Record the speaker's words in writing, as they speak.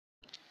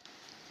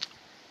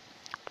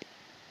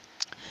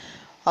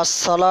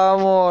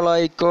আসসালামু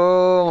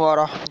আলাইকুম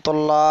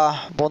রাহমাতুল্লাহ।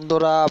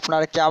 বন্ধুরা,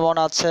 আপনারা কেমন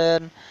আছেন?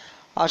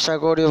 আশা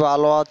করি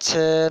ভালো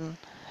আছেন।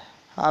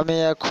 আমি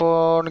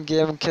এখন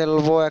গেম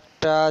খেলবো,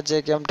 যে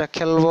গেমটা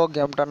খেলবো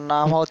গেমটার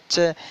নাম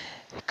হচ্ছে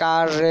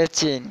কার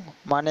রেচিং।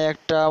 মানে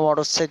একটা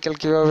মোটরসাইকেল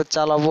কিভাবে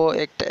চালাবো,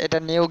 এটা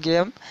নিউ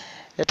গেম।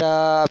 এটা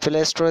প্লে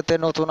স্টোরেতে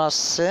নতুন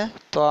আসছে,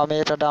 তো আমি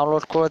এটা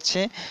ডাউনলোড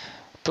করেছি।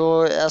 তো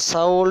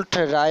assault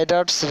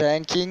Riders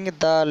ranking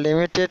the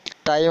limited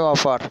time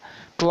offer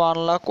to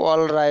unlock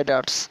all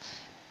Riders.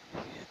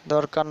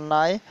 দরকার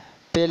নাই।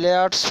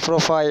 Players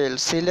profile,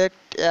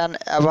 select an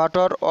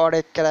Avatar or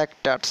a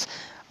characters.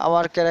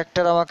 আমার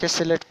ক্যারেক্টার আমাকে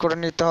সিলেক্ট করে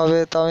নিতে হবে,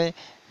 তো আমি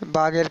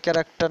বাঘের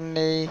ক্যারেক্টার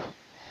নেই।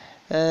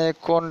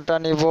 কোনটা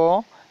নিব?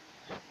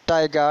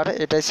 টাইগার,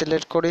 এটাই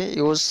সিলেক্ট করি।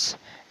 ইউজ,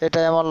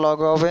 এটাই আমার লগ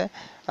হবে।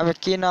 আমি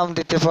কি নাম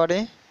দিতে পারি?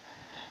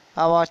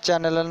 আমার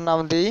চ্যানেলের নাম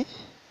দিই।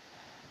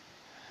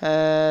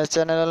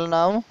 চ্যানেলের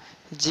নাম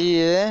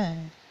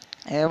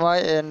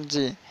GAMING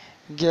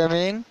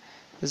gaming,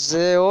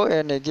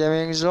 JONE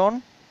gaming zone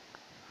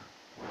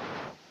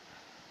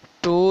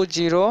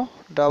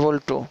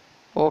 2022।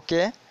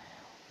 ওকে,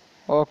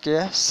 ওকে,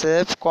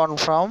 সেভ,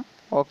 কনফার্ম।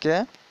 ওকে,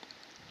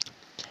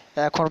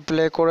 এখন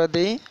প্লে করে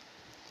দিই।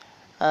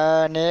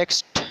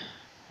 Next,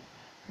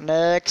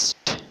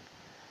 next,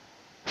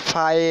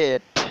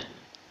 fight,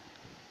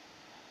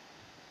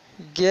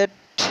 gate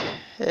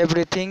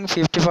everything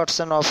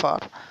 50% offer.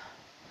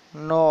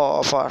 No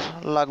offer,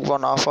 লাগবো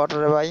না অফার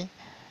রে ভাই,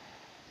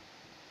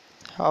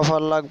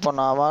 অফার লাগবো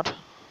না আমার।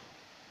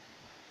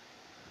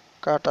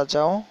 কাটা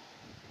যাও,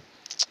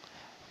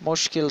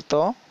 মুশকিল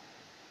তো।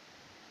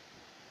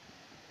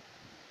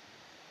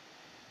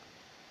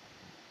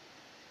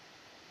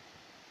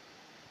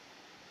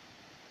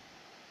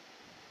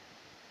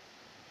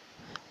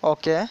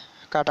 ওকে,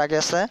 কাটা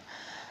গেছে।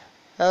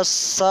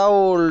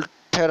 Assault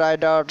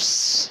Riders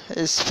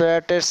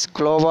স্পেটেস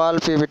global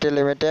PVT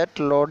limited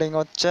loading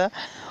হচ্ছে।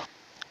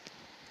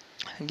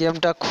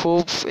 গেমটা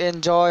খুব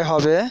এনজয়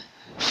হবে,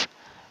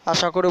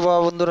 আশা করি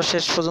বন্ধুরা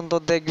শেষ পর্যন্ত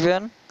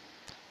দেখবেন।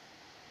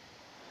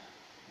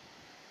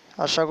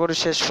 আশা করি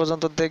শেষ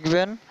পর্যন্ত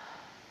দেখবেন।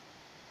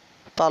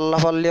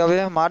 পাল্লাপাল্লি হবে,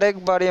 মারেক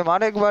বাড়ি,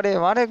 মারেক বাড়ি,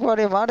 মারেক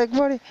বাড়ি, মারেক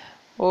বাড়ি।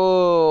 ও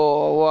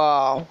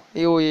wow,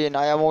 win,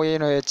 I am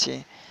win হয়েছি।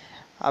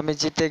 আমি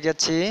জিতে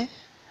গেছি,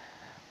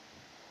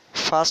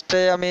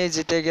 ফার্স্টে আমি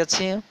জিতে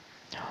গেছি।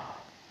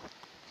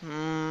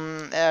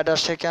 অ্যাড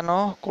আসে কেন?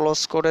 ক্লোজ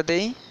করে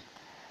দেই।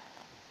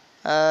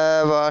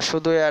 বা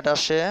শুধু অ্যাড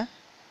আসে,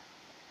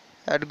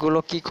 অ্যাডগুলো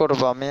কি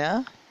করবো আমি?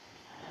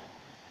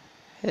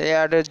 এই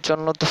অ্যাডের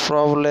জন্য তো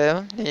প্রবলেম,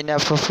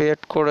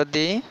 ইনঅ্যাপ্রোপ্রিয়েট করে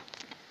দিই।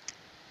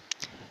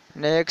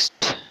 নেক্সট,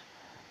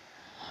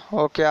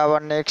 ওকে,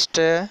 আবার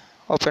নেক্সটে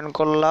ওপেন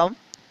করলাম।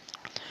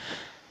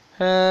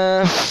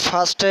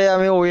 ফার্স্টে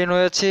আমি উইন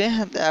হয়েছি,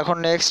 এখন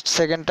নেক্সট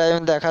সেকেন্ড টাইম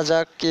দেখা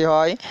যাক কি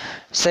হয়।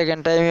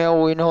 সেকেন্ড টাইমে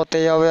উইন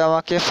হতেই হবে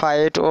আমাকে।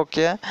 ফাইট,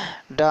 ওকে,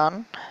 ডান।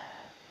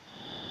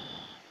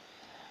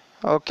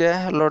 ওকে,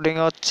 লোডিং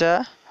হচ্ছে।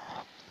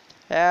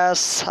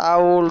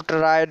 Assault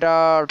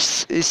Riders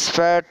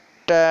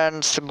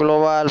স্পেটেন্স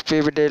global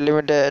PVT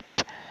limited.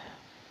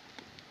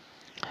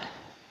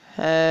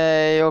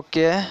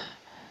 Okay,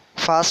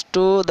 first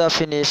to the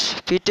finish.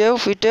 ফিটেও,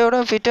 ফিটে,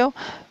 ওরা ফিটেও,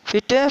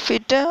 ফিটে,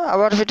 ফিটে,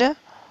 আবার ফিটে,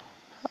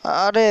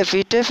 আরে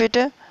ফিটে,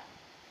 ফিটে,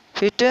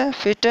 ফিটে,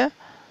 ফিটে,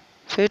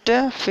 ফিটে,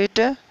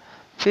 ফিটে,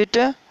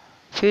 ফিটে,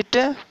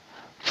 ফিটে,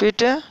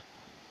 ফিটে,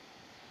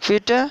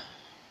 ফিটে।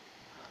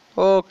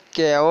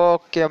 ওকে,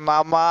 ওকে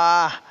মামা,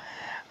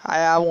 I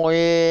am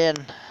win,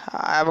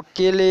 I am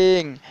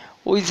killing.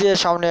 ওই যে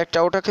সামনে একটা,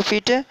 ওটাকে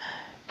ফিটে,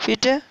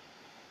 ফিটে,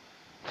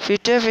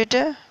 ফিটে,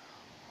 ফিটে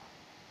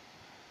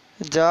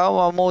যাও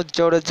মামু,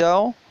 জোরে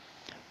যাও।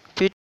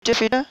 ফিটে,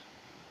 ফিটে,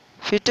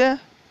 ফিটে,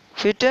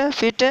 ফিটে,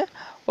 ফিটে।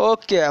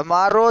 ওকে,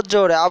 মারো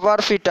জোরে, আবার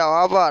ফিটাও,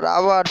 আবার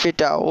আবার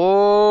ফিটাও। ও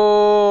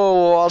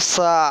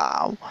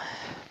অসাম,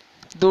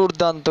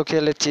 দুর্দান্ত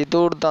খেলেছি,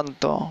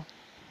 দুর্দান্ত,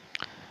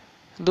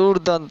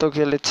 দুর্দান্ত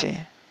খেলেছি।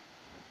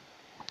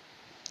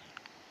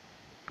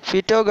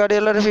 ফিটাও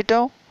গাড়িওয়ালার,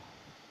 ফিটাও।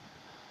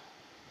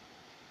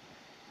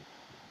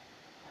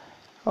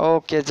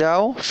 ওকে,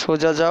 যাও,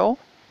 সোজা যাও।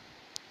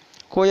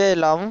 কই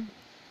এলাম?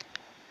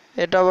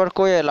 এটা আবার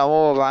কই এলাম?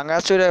 ও, ভাঙা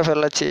চুরে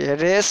ফেলেছি।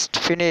 Rest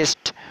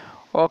finished.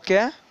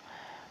 ওকে,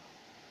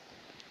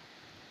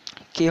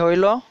 কি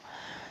হইল?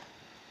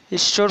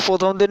 ঈশ্বর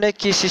প্রথম দিনে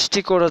কি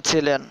সৃষ্টি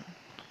করেছিলেন?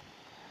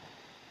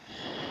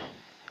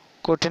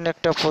 কঠিন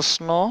একটা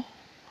প্রশ্ন।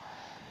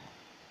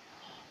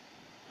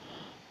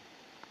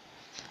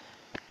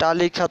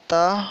 টালি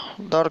খাতা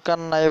দরকার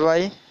নাই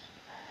ভাই।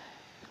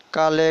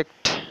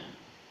 Collect,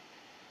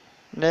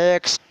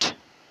 next.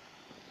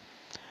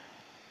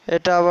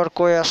 এটা আবার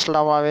কই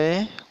আসলাম আমি?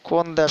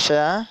 কোন দেশে?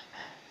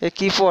 এ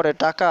কি পড়ে?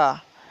 টাকা?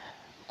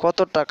 কত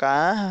টাকা?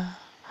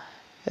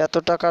 এত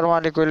টাকার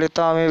মালিক হইলে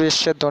তো আমি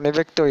বিশ্বের ধনী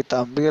ব্যক্তি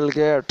হইতাম। বিল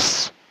গেটস,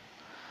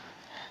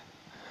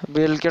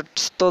 বিল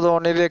গেটস তো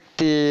ধনী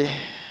ব্যক্তি।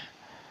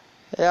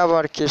 এ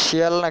আবার কি,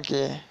 শিয়াল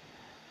নাকি?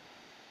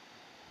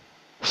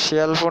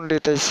 শিয়াল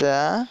পণ্ডিত হইছে?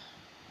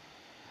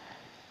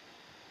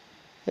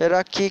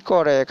 এরা কি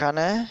করে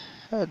এখানে?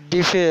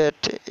 Defeat,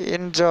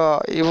 enjoy,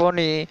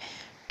 ইভনি,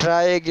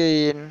 try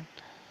again,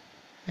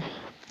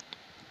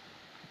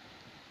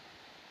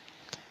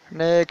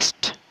 next.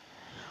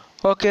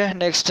 ওকে,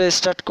 নেক্সট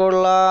স্টার্ট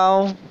করলাম।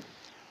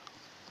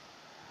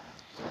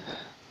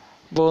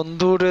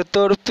 বন্ধুরে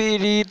তোর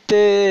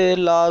পিড়িতে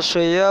লাশ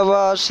হইয়া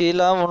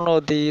ভাসিলাম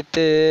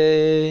নদীতে,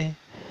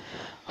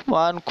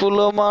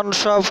 মানকুলো মান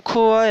সব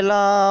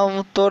খুয়াইলাম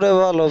তোরে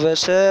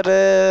ভালোবেসে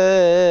রে,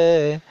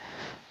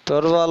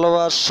 তোর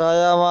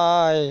ভালোবাসায়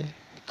আমায়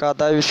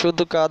কাদাই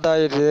শুধু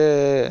কাদাই রে,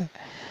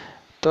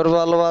 তোর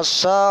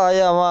ভালোবাসায়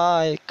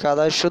আমায়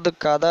কাদাই শুধু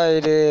কাদাই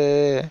রে,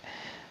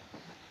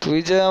 তুই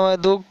যে আমায়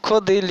দুঃখ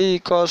দিলি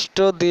কষ্ট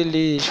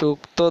দিলি সুখ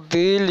তো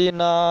দিলি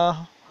না,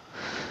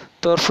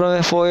 তোর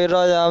প্রেমে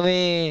পইড়াই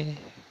আমি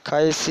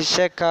খাইছি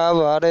শেখা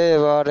বারে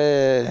বারে,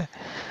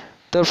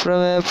 তোর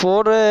প্রেমে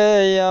পড়ে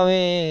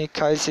আমি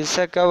খাইছি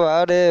শেখা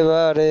বারে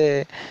বারে,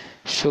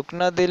 সুখ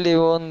না দিলি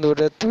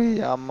বন্ধুরে তুই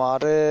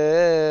আমারে।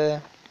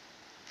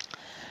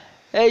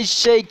 এই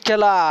সেই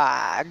খেলা,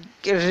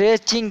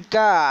 রেসিং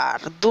কার,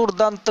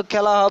 দুর্দান্ত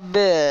খেলা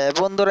হবে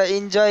বন্ধুরা,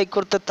 এনজয়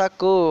করতে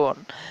থাকুন।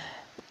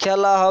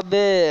 খেলা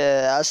হবে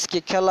আজকে,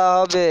 খেলা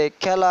হবে,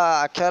 খেলা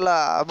খেলা,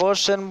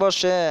 বসেন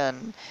বসেন,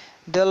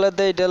 ঢেলে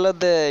দেই,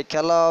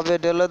 খেলা হবে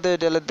ঢেলে দেই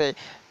ঢেলে দেই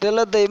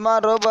ঢেলে দেই,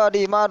 মারো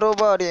বাড়ি মারো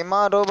বাড়ি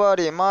মারো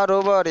বাড়ি মারো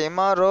বাড়ি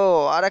মারো,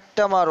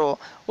 আরেকটা মারো।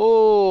 ও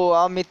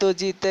আমি তো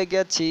জিতে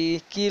গেছি,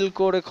 কিল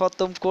করে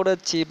খতম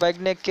করেছি,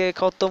 বাইকনেকে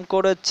খতম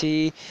করেছি,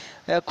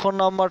 এখন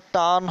আমার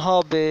টান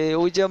হবে,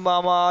 ওই যে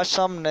মামা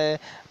সামনে,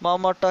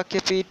 মামাটাকে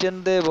পিটেন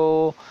দেব।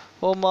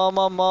 ও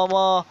মামা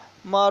মামা,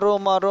 মারো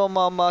মারো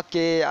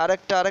মামাকে,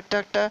 আরেকটা আরেকটা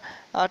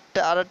একটা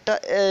আরেকটা,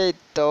 এই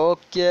তো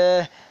ওকে,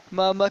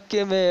 মামাকে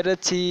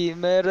মেরেছি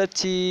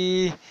মেরেছি,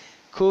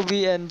 খুবই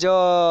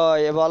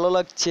এনজয়, ভালো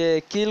লাগছে,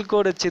 কিল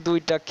করেছি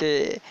দুইটাকে।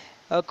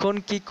 এখন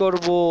কি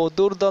করব,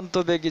 দুর্দান্ত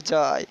বেগে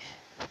যায়,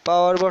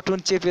 পাওয়ার বাটন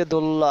চেপে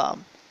ধরলাম।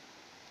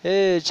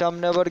 এই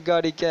সামনে আবার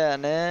গাড়ি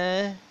কেন?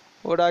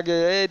 ওর আগে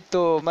এই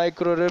তো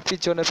মাইক্রোর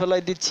পিছনে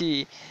ফেলাই দিচ্ছি।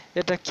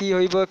 এটা কি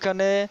হইব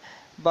এখানে?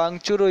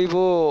 বাংচুর হইব।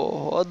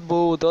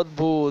 অদ্ভুত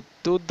অদ্ভুত,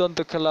 দুর্দান্ত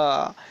খেলা।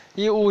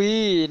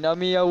 উইন,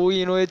 আমি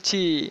উইন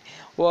হয়েছি।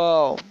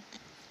 ওয়াও,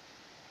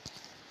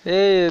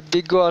 এই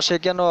বিজ্ঞ আসে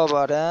কেন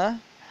আবার? হ্যাঁ,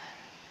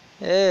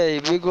 এই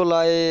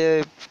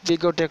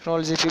বিগো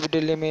টেকনোলজি পিভিটি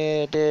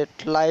লিমিটেড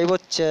লাইভ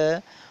হচ্ছে,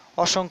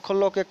 অসংখ্য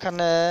লোক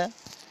এখানে।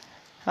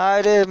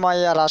 আরে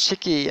মাইয়ার আসে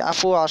কি,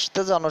 আপু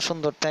আসতে জানো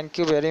সুন্দর, থ্যাংক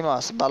ইউ ভেরি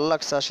মাচ, ভাল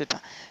লাগছে আসিটা।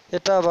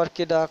 এটা আবার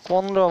কিটা,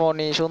 কোন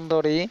রমণী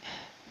সুন্দরী?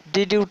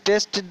 Did you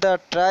test the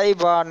try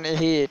burn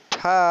hit?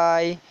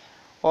 High,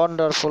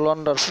 wonderful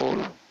wonderful.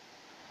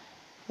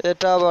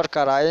 এটা আবার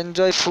কারা?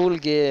 এনজয় ফুল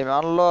game,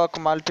 unlock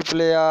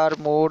multiplayer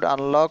mode,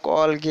 unlock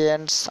all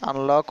games,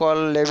 unlock all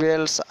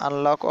levels,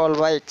 unlock all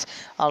bikes,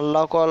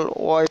 unlock all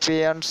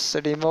weapons,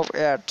 remove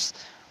ads.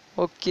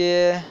 ওকে,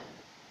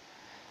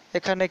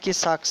 এখানে কি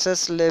success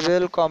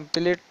level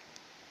complete,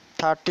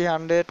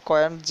 30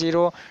 coin,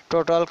 0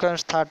 total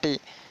coins 30,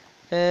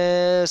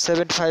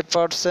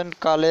 75%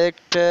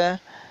 collect.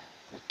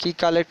 কি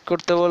collect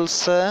করতে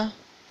বলছে?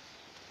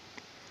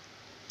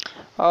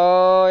 ও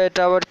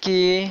এটা আবার কি?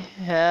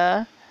 হ্যাঁ,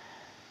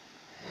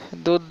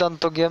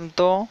 দুর্দান্ত গেম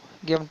তো,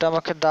 গেমটা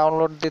আমাকে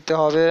ডাউনলোড দিতে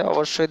হবে,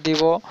 অবশ্যই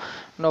দিব,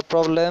 নো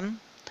প্রবলেম,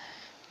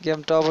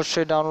 গেমটা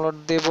অবশ্যই ডাউনলোড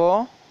দিব,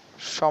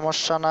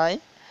 সমস্যা নাই।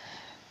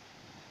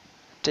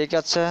 ঠিক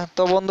আছে,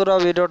 তো বন্ধুরা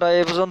ভিডিওটা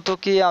এই পর্যন্ত,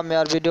 কি আমি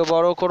আর ভিডিও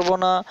বড় করব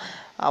না।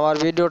 আমার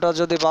ভিডিওটা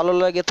যদি ভালো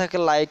লাগে থাকে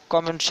লাইক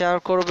কমেন্ট শেয়ার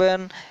করবেন,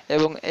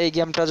 এবং এই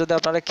গেমটা যদি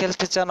আপনারা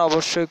খেলতে চান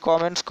অবশ্যই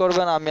কমেন্টস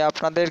করবেন, আমি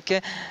আপনাদেরকে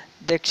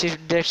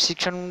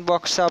ডেসক্রিপশন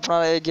বক্সে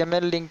আপনারা এই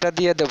গেমের লিঙ্কটা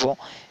দিয়ে দেব।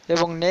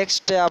 এবং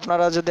নেক্সটে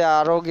আপনারা যদি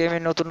আরও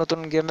নতুন নতুন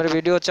গেমের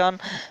ভিডিও চান,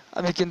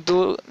 আমি কিন্তু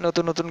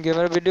নতুন নতুন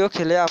গেমের ভিডিও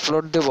খেলে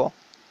আপলোড দেব।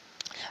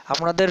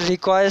 আপনাদের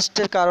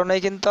রিকোয়েস্টের কারণেই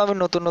কিন্তু আমি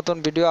নতুন নতুন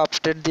ভিডিও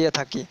আপডেট দিয়ে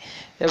থাকি,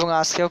 এবং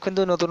আজকেও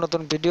কিন্তু নতুন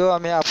নতুন ভিডিও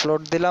আমি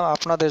আপলোড দিলাম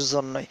আপনাদের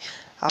জন্যই।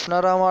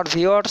 আপনারা আমার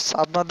ভিউয়ার্স,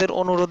 আপনাদের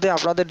অনুরোধে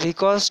আপনাদের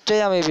রিকোয়েস্টে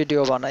আমি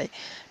ভিডিও বানাই।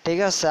 ঠিক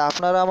আছে,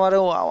 আপনারা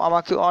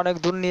আমাকে অনেক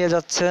দূর নিয়ে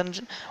যাচ্ছেন,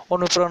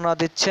 অনুপ্রেরণা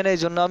দিচ্ছেন, এই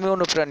জন্য আমি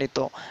অনুপ্রাণিত।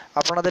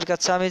 আপনাদের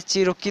কাছে আমি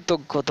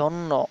চিরকৃতজ্ঞ,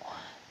 ধন্য।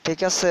 ঠিক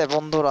আছে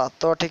বন্ধুরা,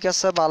 তো ঠিক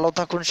আছে, ভালো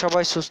থাকুন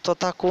সবাই, সুস্থ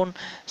থাকুন।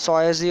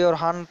 Choice your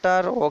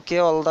Hunter, okay,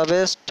 all the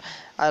best.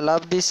 I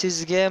love this is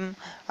game,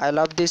 I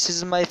love this is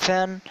my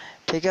fan.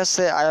 ঠিক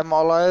আছে, I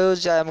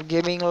am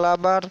gaming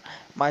lover,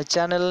 my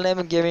channel name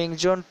gaming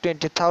zone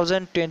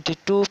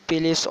 20022।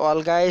 Please all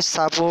guys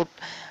support,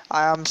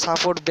 I am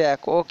support back,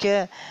 okay.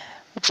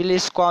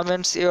 Please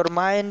comments your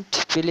mind,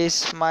 please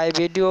my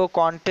video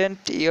content,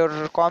 your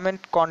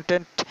comment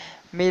content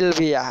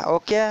Milvia,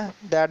 okay,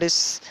 that is,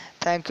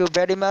 thank you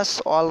very much,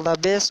 all the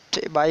best,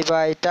 bye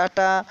bye,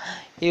 tata,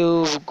 you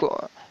go,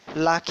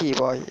 lucky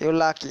boy, you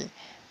lucky।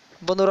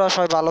 বন্ধুরা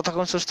সবাই ভালো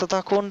থাকুন, সুস্থ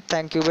থাকুন,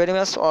 thank you very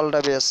much, all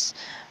the best.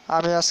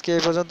 আমি আজকে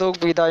এই পর্যন্ত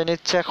বিদায়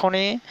নিচ্ছি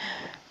এখনই,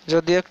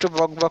 যদি একটু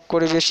বক বক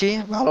করি বেশি,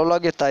 ভালো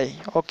লাগে তাই,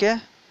 ওকে।